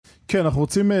כן, אנחנו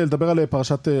רוצים לדבר על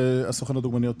פרשת הסוכן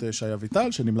הדוגמניות שהייתה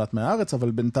אביטל, שנמלט מהארץ,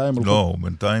 אבל בינתיים... לא,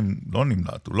 בינתיים לא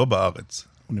נמלט, הוא לא בארץ.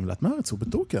 הוא נמלט מהארץ, הוא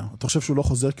בטורקיה. אתה חושב שהוא לא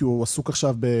חוזר כי הוא עסוק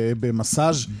עכשיו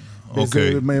במסאז'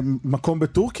 באיזה מקום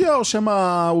בטורקיה, או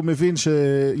שמה הוא מבין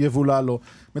שיבולה לו?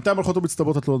 בינתיים הולכות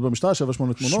ומצטברות התלונות במשטרה, 7-8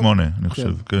 תמונות. 8, אני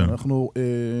חושב, כן.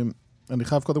 אני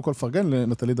חייב קודם כל לפרגן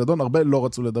לנטלי דדון, הרבה לא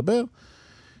רצו לדבר.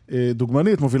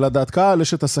 דוגמנית, מובילה דעת קהל,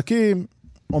 אשת עסקים,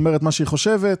 אומרת מה שהיא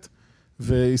חושבת,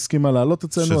 והסכימה לעלות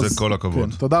אצלנו. שזה כל הכבוד.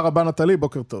 תודה רבה נטלי,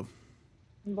 בוקר טוב.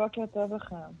 בוקר טוב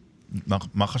לך.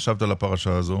 מה חשבת על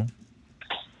הפרשה הזו?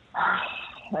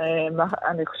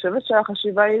 אני חושבת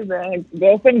שהחשיבה היא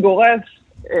באופן גורף,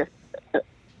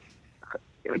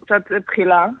 קצת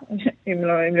תחילה, אם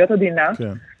להיות עדינה.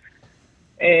 כן.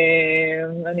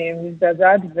 אני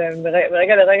מזדעזעת,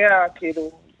 ומרגע לרגע,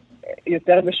 כאילו,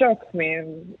 יותר בשוק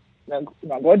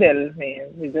מהגודל,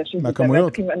 מזה שזה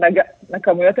מהכמויות.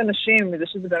 מהכמויות אנשים, מזה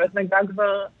שזה באמת נגע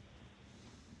כבר,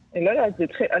 אני לא יודעת,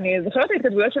 אני זוכרת את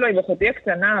ההתכתבויות שלו עם אחותי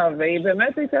הקטנה, והיא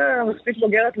באמת הייתה מספיק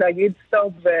בוגרת להגיד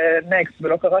סטופ ונקסט,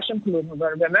 ולא קרה שם כלום, אבל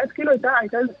באמת כאילו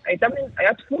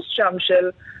היה דפוס שם של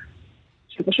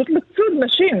פשוט לצוד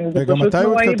נשים. וגם מתי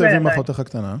הוא התכתב עם אחותך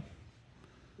הקטנה?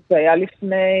 זה היה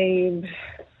לפני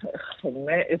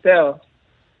יותר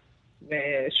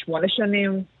 8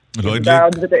 שנים. לא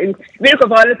הדליק? בדיוק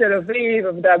עברה לתל אביב,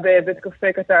 עבדה בבית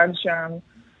קפה קטן שם.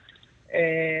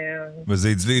 וזה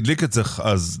הדליק אצלך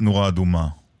אז נורה אדומה?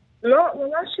 לא,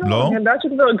 ממש לא. אני יודעת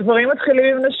שגברים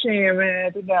מתחילים עם נשים,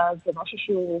 אתה יודע, זה משהו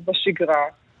שהוא בשגרה.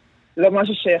 לא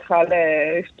משהו שיכל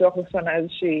לפתוח בפני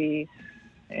איזושהי,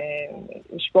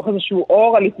 לשפוך איזשהו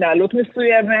אור על התנהלות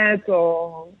מסוימת,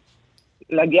 או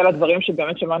להגיע לדברים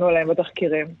שבאמת שמענו עליהם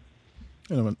בתחקירים.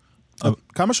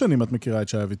 כמה שנים את מכירה את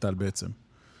שהייתה אביטל בעצם?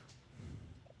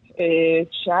 את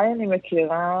שהייתה אני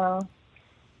מכירה,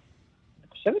 אני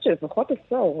חושבת שלפחות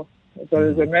עשור.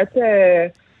 אבל באמת,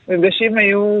 מפגשים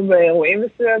היו באירועים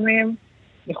מסוימים.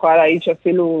 אני יכולה להעיד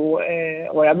שאפילו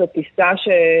הוא היה בטיסה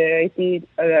שהייתי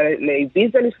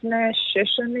לאביזה לפני 6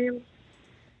 שנים.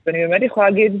 ואני באמת יכולה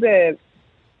להגיד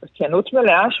בכנות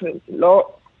מלאה שלא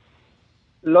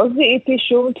זיהיתי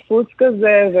שום דפוס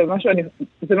כזה,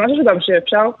 זה משהו שגם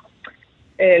שאפשר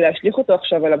להשליך אותו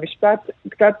עכשיו על המשפט,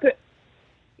 קצת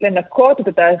לנקות את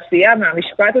התעשייה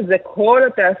מהמשפט הזה, כל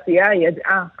התעשייה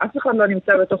ידעה, אף אחד לא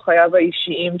נמצא בתוך חייו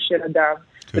האישיים של אדם,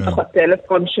 בתוך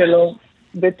הטלפון שלו,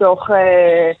 בתוך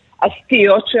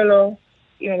הסטיות שלו,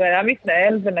 אם הבן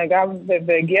מתנהל ונגע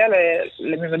והגיע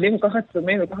לממדים כל כך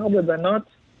עצומים וכל כך הרבה בנות,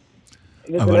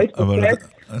 וזה לא התפוצץ.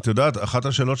 את יודעת, אחת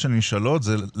השאלות שנשאלות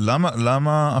זה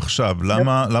למה עכשיו?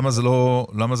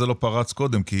 למה זה לא פרץ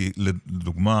קודם? כי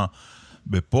לדוגמה,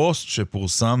 בפוסט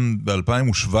שפורסם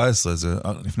ב-2017, זה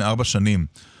לפני 4 שנים,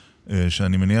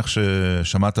 שאני מניח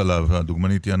ששמעת עליו,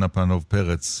 הדוגמנית יאנה פנוב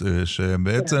פרץ,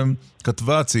 שבעצם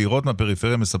כתבה צעירות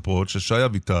מהפריפריה מספרות ששייתה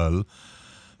אביטל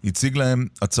הציג להם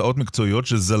הצעות מקצועיות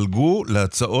שזלגו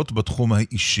להצעות בתחום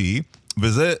האישי,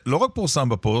 וזה לא רק פורסם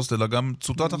בפוסט, אלא גם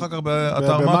צוטט אחר כך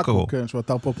באתר מקרו. כן, שהוא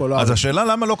אתר פופולרי. אז השאלה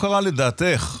למה לא קרה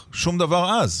לדעתך שום דבר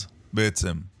אז,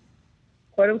 בעצם?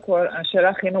 קודם כל, השאלה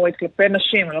הכי נוראית כלפי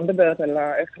נשים, אני לא מדברת על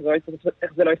איך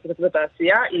זה לא יסתכל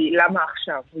בתעשייה, היא למה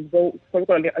עכשיו? אז בואו, קודם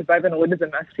כל, הלוואי ונוריד את זה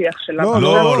מהשיח שלנו.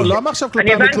 לא, למה עכשיו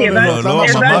כלפי המתלוננות? לא,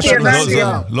 ממש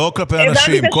לא כלפי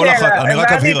אנשים, כל אחת, אני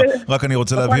רק אבהיר, רק אני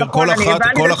רוצה להבהיר,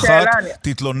 כל אחת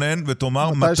תתלונן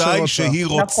ותאמר מתי שהיא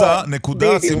רוצה,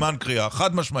 נקודה, סימן קריאה,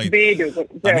 חד משמעית. בדיוק.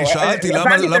 אני שאלתי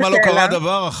למה לא קרה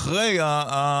דבר אחרי,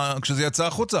 כשזה יצא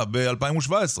החוצה,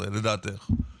 ב-2017, לדעתך.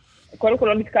 קודם כל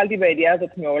לא נתקלתי בידיעה הזאת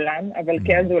מעולם, אבל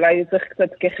כן, זה אולי צריך קצת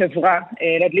כחברה,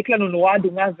 להדליק לנו נורה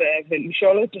אדומה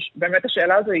ולשאול את, באמת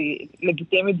השאלה הזו היא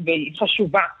לגיטימית והיא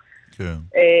חשובה. כן.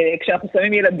 כשאנחנו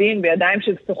שמים ילדים בידיים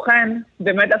של סוכן,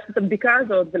 באמת לעשות את הבדיקה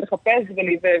הזאת ולחפש,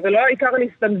 ולא העיקר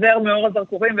להסתנזר מאור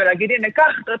הזרקורים ולהגיד, הנה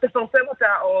כך, תפרסם אותה,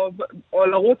 או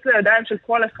לרוץ לידיים של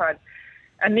כל אחד.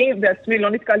 אני בעצמי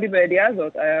לא נתקלתי בידיעה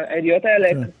הזאת, הידיעות האלה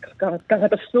ככה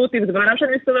תפסו אותי, וזה בנאדם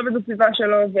שאני מסתובבת בסביבה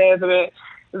שלו,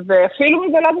 ואפילו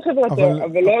מבלה בחברתו,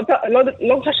 אבל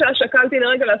לא שקלתי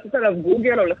לרגע לעשות עליו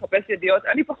גוגל או לחפש ידיעות,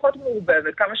 אני פחות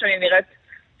מעובדת, כמה שאני נראית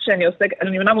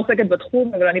אני מנה מועסקת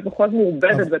בתחום, אבל אני פחות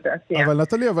מעובדת בתעשייה. אבל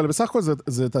נטלי, אבל בסך הכל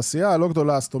זה תעשייה לא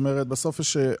גדולה, זאת אומרת, בסוף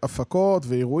יש הפקות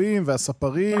ואירועים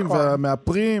והספרים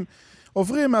והמאפרים,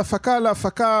 עוברים מהפקה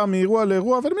להפקה, מאירוע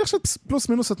לאירוע, אבל אני חושב פלוס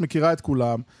מינוס את מכירה את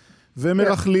כולם,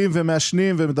 ומרחלים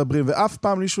ומאשנים ומדברים, ואף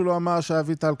פעם מישהו לא אמר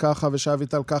שהאביטל ככה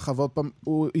ושהאביטל ככה, ועוד פעם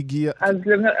הוא הגיע. אז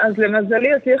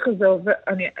למזלי השיח הזה,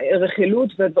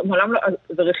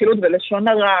 רכילות ולשון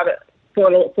הרע,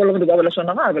 פה לא מדובר בלשון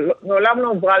הרע, אבל מעולם לא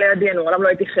עוברה לידי, מעולם לא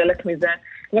הייתי חלק מזה.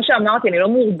 כמו שאמרתי, אני לא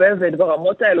מעורבבת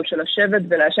ברמות האלו של לשבת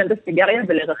ולעשן את הסיגריה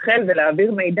ולרחל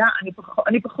ולהעביר מידע,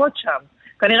 אני פחות שם.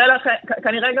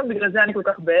 כנראה גם בגלל זה אני כל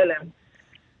כך בהלם.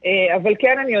 אבל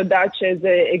כן אני יודעת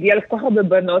שזה הגיע לכל כך הרבה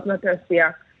בנות מהתעשייה,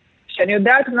 שאני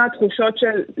יודעת מה התחושות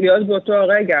של להיות באותו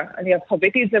הרגע. אני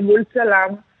חוויתי את זה מול צלם,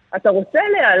 אתה רוצה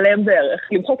להיעלם בערך,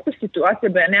 למחוק את הסיטואציה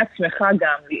בעיני עצמך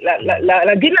גם,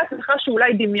 להגיד לעצמך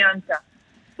שאולי דמיינת,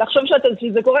 לחשוב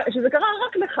שזה קרה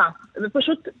רק לך,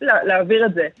 ופשוט להעביר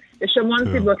את זה. יש המון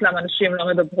סיבות למה אנשים לא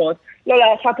מדברות. לא,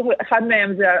 אחד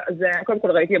מהם זה, קודם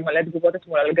כל ראיתי מלא תגובות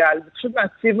אתמול על גל, זה פשוט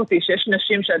מעציב אותי שיש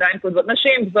נשים שעדיין כותבות,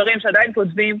 נשים, גברים שעדיין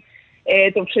כותבים,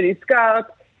 טוב שנזכרת,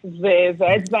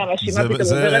 והאצבע המאשימה פתאום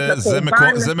עוברת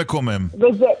לקורבן. זה מקומם.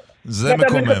 זה ואתה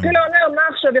מקומם. מתחיל לאומר, מה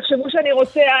עכשיו, יחשבו שאני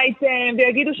רוצה אייטם,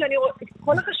 ויגידו שאני רוצה,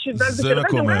 כל החשיבה, זה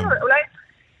מקומם. אולי...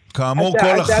 כאמור,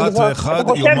 כל אחת ואחד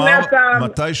יאמר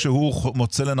מתי שהוא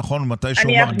מוצא לנכון, מתי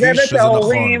שהוא מרגיש שזה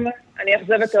נכון. אני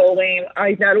אחזב את ההורים,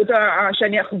 ההתנהלות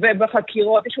שאני אחווה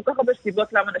בחקירות, יש כל כך הרבה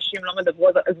סיבות למה נשים לא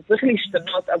מדברות, אז זה צריך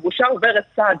להשתנות, הבושה עוברת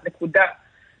צעד, נקודה.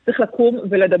 צריך לקום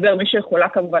ולדבר, מי שיכולה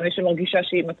כמובן, מי שמרגישה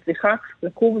שהיא מצליחה,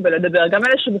 לקום ולדבר. גם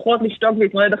אלה שבוחרות לשתוק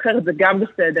ולהתמודד אחרת, זה גם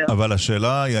בסדר. אבל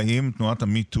השאלה היא, האם תנועת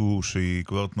המיטו, שהיא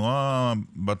כבר תנועה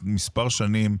בת מספר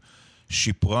שנים,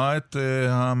 שיפרה את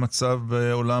המצב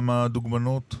בעולם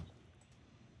הדוגמנות?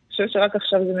 אני חושבת שרק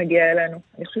עכשיו זה מגיע אלינו.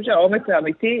 אני חושבת שהאומץ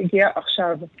האמיתי הגיע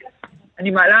עכשיו.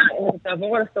 אני מעלה,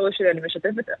 תעבור על הסטורי שלי, אני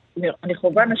משתפת, אני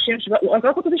חובה נשים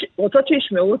שרק רוצות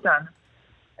שישמעו אותן.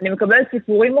 אני מקבלת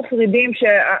סיפורים מפרידים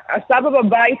שהסבא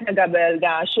בבית נגע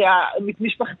בילדה,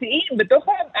 שהמשפחתיים בתוך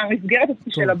המסגרת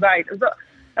של הבית.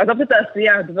 עזוב את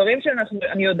העשייה, דברים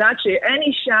שאני יודעת שאין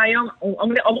אישה היום,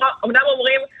 אמנם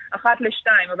אומרים 1-2,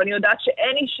 אבל אני יודעת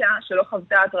שאין אישה שלא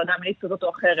חוותה הטרדה מינית כזאת או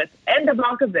אחרת. אין דבר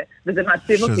כזה, וזה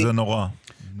מעציב אותי. שזה נורא.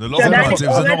 זה לא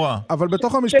מעציב, זה נורא. אבל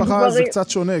בתוך המשפחה זה קצת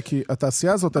שונה, כי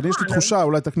התעשייה הזאת, אני יש לי תחושה,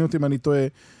 אולי תקני אותי אם אני טועה,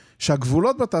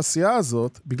 שהגבולות בתעשייה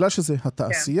הזאת, בגלל שזה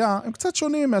התעשייה, הם קצת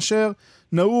שונים מאשר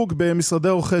נהוג במשרדי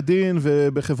עורכי דין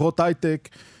ובחברות הייטק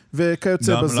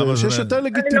וכיוצא בזה, שיש יותר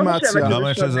לגיטימציה.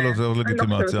 למה יש לזה יותר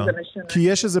לגיטימציה? כי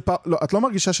יש איזה פער, לא, את לא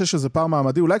מרגישה שיש איזה פער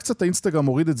מעמדי, אולי קצת האינסטגרם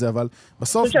מוריד את זה, אבל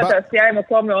בסוף... אני חושבת שהתעשייה היא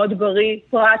מקום מאוד בריא,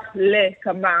 פרט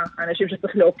לכמה אנשים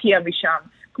שצריך להוקיע משם.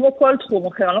 כמו כל תחום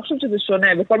אחר, אני לא חושבת שזה שונה,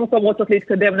 בכל מקום רוצות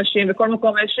להתקדם נשים, בכל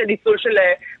מקום יש ניצול של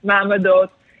מעמדות.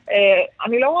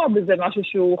 אני לא רואה בזה משהו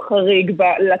שהוא חריג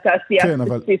לתעשייה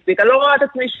ספציפית. אני לא רואה את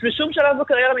עצמי בשום שלב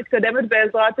בקריירה מתקדמת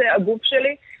בעזרת הגוף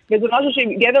שלי, וזה משהו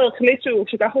שגבר החליט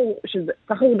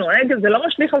שככה הוא נוהג, זה לא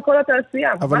משליך על כל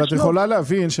התעשייה. אבל את יכולה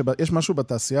להבין שיש משהו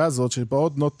בתעשייה הזאת,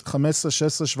 שבעוד בנות 15,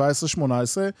 16, 17,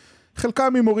 18,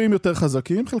 חלקם ממורים יותר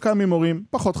חזקים, חלקם ממורים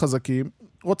פחות חזקים,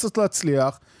 רוצות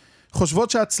להצליח, חושבות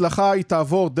שההצלחה היא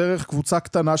תעבור דרך קבוצה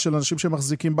קטנה של אנשים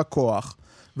שמחזיקים בכוח,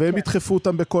 והם ידחפו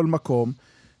אותם בכל מקום,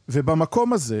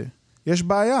 ובמקום הזה יש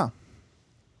בעיה.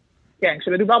 כן,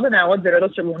 כשמדובר בנערות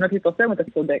וילדות שמעונות להתפרסם, אתה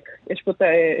צודק.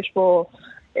 יש פה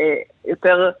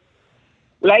יותר,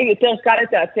 אולי יותר קל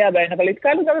לתעשייה בהן, אבל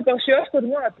התקלנו גם בפרשיות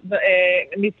קודמות.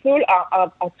 ניצול,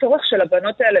 הצורך של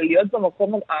הבנות האלה להיות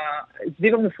במקום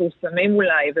סביב המפורסמים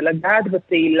אולי, ולגעת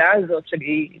בתהילה הזאת,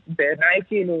 שהיא בעיניי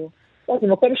כאילו, זה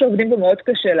מקום שעובדים בו מאוד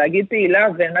קשה, להגיד תהילה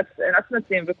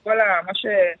ונצנצים וכל מה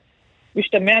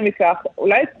שמשתמע מכך.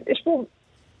 אולי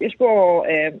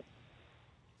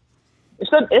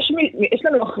יש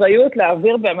לנו אחריות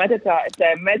להעביר באמת את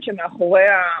האמת שמאחורי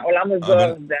העולם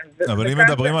הזה. אבל אם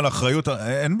מדברים על אחריות,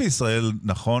 אין בישראל,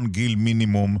 נכון, גיל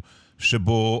מינימום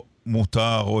שבו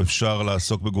מותר או אפשר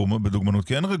לעסוק בדוגמנות,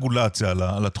 כי אין רגולציה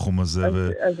על התחום הזה.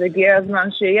 אז הגיע הזמן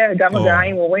שיהיה גם הגעה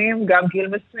עם הורים, גם גיל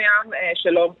מסוים,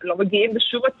 שלא מגיעים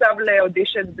בשום מצב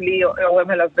לאודישן בלי הורה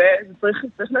מלווה,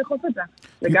 צריך לאכוף את זה,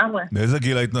 לגמרי. באיזה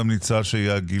גיל היית ממליצה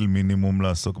שיהיה גיל מינימום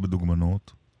לעסוק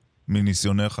בדוגמנות?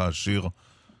 מניסיונך העשיר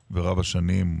ורב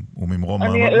השנים וממרום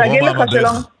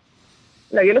מעמדך?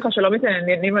 להגיד לך שלא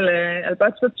מתעניינים על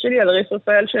פרשת שלי, על ריף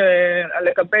רפאל, על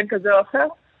קמפיין כזה או אחר?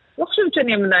 לא חושבת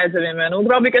שאני אמנע את זה ממנו, הוא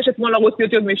כבר ביקש אתמול לרוץ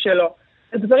יוטיוב משלו.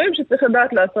 זה דברים שצריך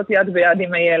לדעת לעשות יד ביד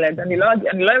עם הילד. אני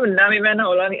לא אמנע ממנו,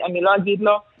 או אני לא אגיד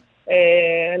לו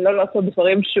לא לעשות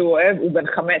דברים שהוא אוהב, הוא בן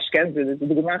 5, כן? זו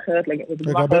דוגמה אחרת.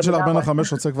 הבן של בן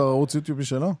 5 רוצה כבר לרוץ יוטיוב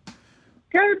משלו?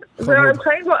 כן,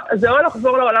 זה או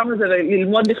לחזור לעולם הזה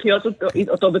וללמוד לחיות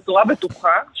אותו בצורה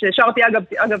בטוחה, שהשארתי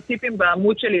אגב טיפים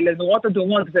בעמוד שלי לנורות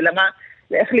אדומות ולמה,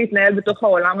 איך להתנהל בתוך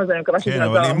העולם הזה, אני מקווה שזה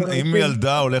נעזר. כן, אבל אם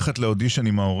ילדה הולכת לאודישן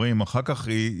עם ההורים, אחר כך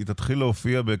היא תתחיל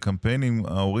להופיע בקמפיינים,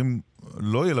 ההורים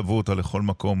לא ילוו אותה לכל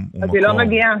מקום ומקום. אז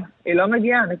היא לא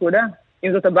מגיעה, נקודה.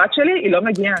 אם זאת הבת שלי, היא לא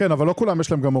מגיעה. כן, אבל לא כולם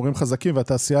יש להם גם הורים חזקים,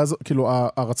 והתעשייה הזו, כאילו,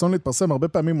 הרצון להתפרסם הרבה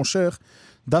פעמים מושך,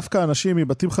 דווקא אנשים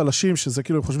מבתים חלשים, שזה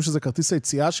כאילו, הם חושבים שזה כרטיס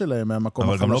היציאה שלהם מהמקום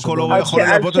החלש. אבל גם לא כל הורה יכול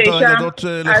לעבוד את הילדות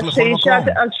לכל מקום.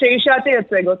 אז שאישה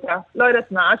תייצג אותה, לא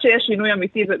יודעת מה, עד שיש שינוי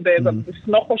אמיתי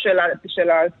בסנוכו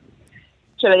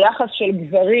של היחס של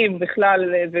גברים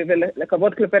בכלל,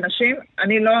 ולכבוד כלפי נשים,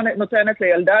 אני לא נותנת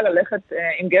לילדה ללכת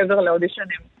עם גבר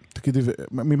לאודישנים. תגידי,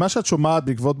 ממה שאת שומעת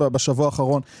בעקבות בשבוע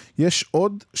האחרון, יש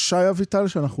עוד שי אביטל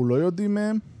שאנחנו לא יודעים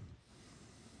מהם?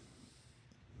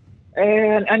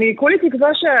 אני כולי תקווה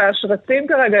שהשרצים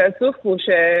כרגע יצופו,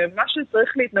 שמה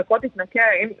שצריך להתנקות יתנקה,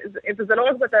 וזה לא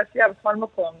רק בתעשייה, בכל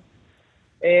מקום.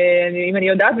 אם אני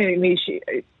יודעת,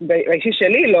 באישי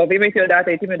שלי לא, ואם הייתי יודעת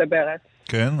הייתי מדברת.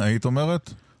 כן, היית אומרת?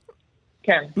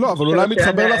 כן. לא, אבל אולי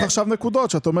מתחבר לך עכשיו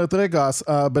נקודות, שאת אומרת, רגע,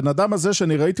 הבן אדם הזה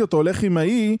שאני ראיתי אותו הולך עם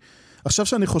האי, עכשיו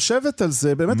שאני חושבת על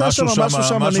זה, באמת היה שם משהו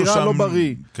שם נראה לא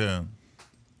בריא. כן.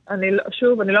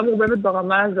 שוב, אני לא מורבבת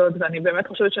ברמה הזאת, ואני באמת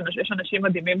חושבת שיש אנשים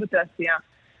מדהימים בתעשייה.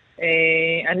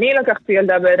 אני לקחתי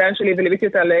ילדה בידיים שלי וליוויתי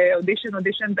אותה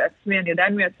לאודישן בעצמי, אני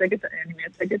עדיין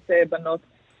מייצגת בנות.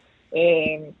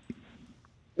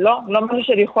 לא משהו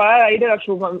שאני יכולה להעיד עליו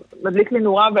שהוא מדליק לי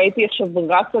נורה, והייתי עכשיו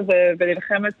רצה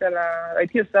ונלחמת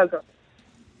הייתי עושה זאת.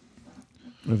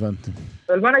 הבנתי.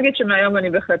 אבל בוא נגיד שמהיום אני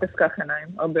בהחלט אסכח עיניים,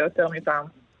 הרבה יותר מפעם.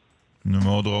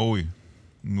 מאוד ראוי.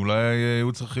 אולי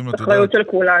היו צריכים... אחריות של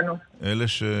כולנו. אלה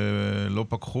שלא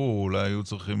פקחו, אולי היו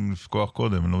צריכים לפקוח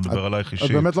קודם, אני לא מדבר עלייך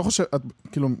אישית. את באמת לא חושבת,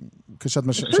 כאילו, כשאת אל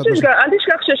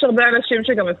תשכח שיש הרבה אנשים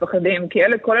שגם מפחדים, כי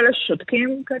כל אלה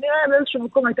ששותקים, כנראה באיזשהו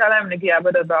מקום הייתה להם נגיעה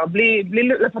בדבר, בלי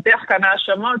לפתח כאן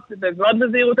האשמות, ובעוד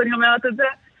בזהירות אני אומרת את זה,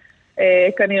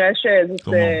 כנראה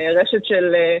שזאת רשת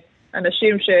של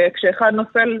אנשים שכשאחד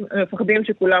נופל, מפחדים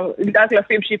שכולם, יגדל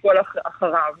קלפים שיפול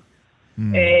אחריו.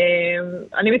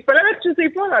 אני מתפללת שזה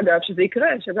ייפול אגב, שזה יקרה,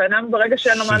 שבאדם ברגע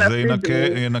שאין לו מה להפסיד,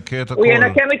 שזה ינקה את הכל. הוא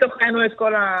ינקה מתוכנו את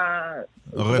כל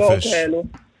הרפש האלו.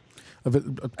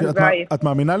 את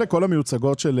מאמינה לכל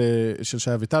המיוצגות של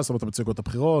שי אביטל, זאת אומרת המיוצגות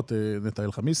הבחירות,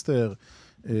 נטלי חמיסטר,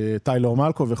 טיילור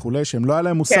מלקו וכולי, שהם לא היה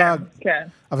להם מושג. כן.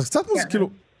 אבל קצת כאילו,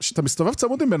 כשאתה מסתובב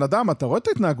צמוד עם בן אדם, אתה רואה את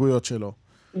ההתנהגויות שלו.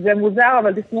 זה מוזר,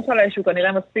 אבל תסמוך עליי שהוא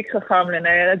כנראה מספיק חכם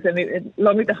לנהל את זה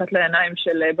לא מתחת לעיניים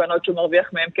של בנות שהוא מרוויח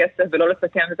מהם כסף ולא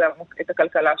לסכן את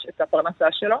הכלכלה, את הפרנסה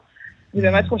שלו. אני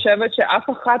באמת חושבת שאף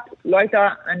אחת לא הייתה,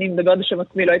 אני מדברת בשם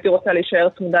עצמי, לא הייתי רוצה להישאר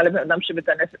צמודה לבן אדם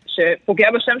שפוגע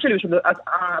בשם שלי,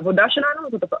 העבודה שלנו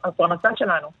זאת הפרנסה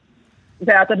שלנו.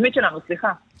 זה התדמית שלנו,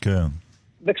 סליחה. כן.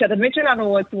 וכשהתדמית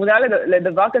שלנו צמודה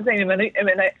לדבר כזה,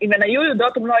 אם הן היו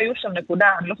יודעות, הם לא היו שם נקודה.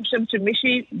 אני לא חושבת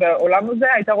שמישהי בעולם הזה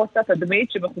הייתה רוצה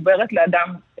תדמית שמחוברת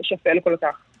לאדם שפל כל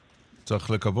כך.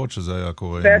 צריך לקוות שזה היה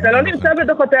קורה. ואתה לא נמצא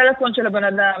בתוך הטלפון של הבן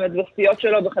אדם, בדבסיות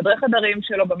שלו, בחדרי חדרים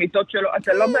שלו, במיטות שלו.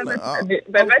 אתה לא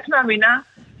באמת מאמינה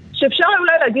שאפשר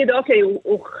אולי להגיד, אוקיי,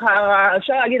 הוא חרא,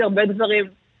 אפשר להגיד הרבה דברים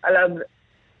עליו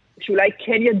שאולי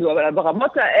כן ידעו, אבל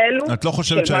ברמות האלו... את לא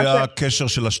חושבת שהיה קשר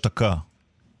של השתקה?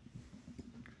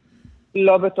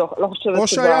 לא בטוח, לא חושבת או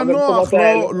שהיה נוח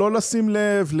לא לשים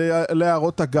לב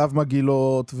להערות הגב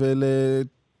מגילות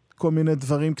ולכל מיני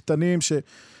דברים קטנים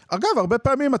אגב, הרבה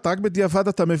פעמים אתה רק בדיעבד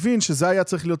אתה מבין שזה היה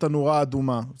צריך להיות הנורה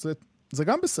האדומה. זה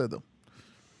גם בסדר.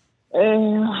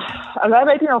 אולי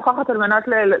הייתי נוכחת על מנת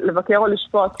לבקר או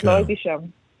לשפוט, לא הייתי שם.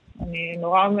 אני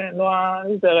נורא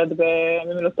נזהרת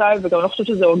במילותיי, וגם לא חושבת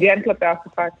שזה הוגן כלפי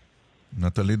אף אחד.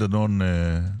 נטלי דדון,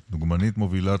 דוגמנית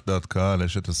מובילת דעת קהל,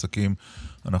 אשת עסקים.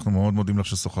 אנחנו מאוד מודים לך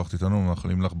ששוחחת איתנו,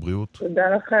 ומאחלים לך בריאות. תודה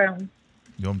לכם.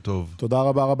 יום טוב. תודה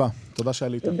רבה רבה. תודה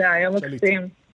שעלית. תודה, יום מקסים.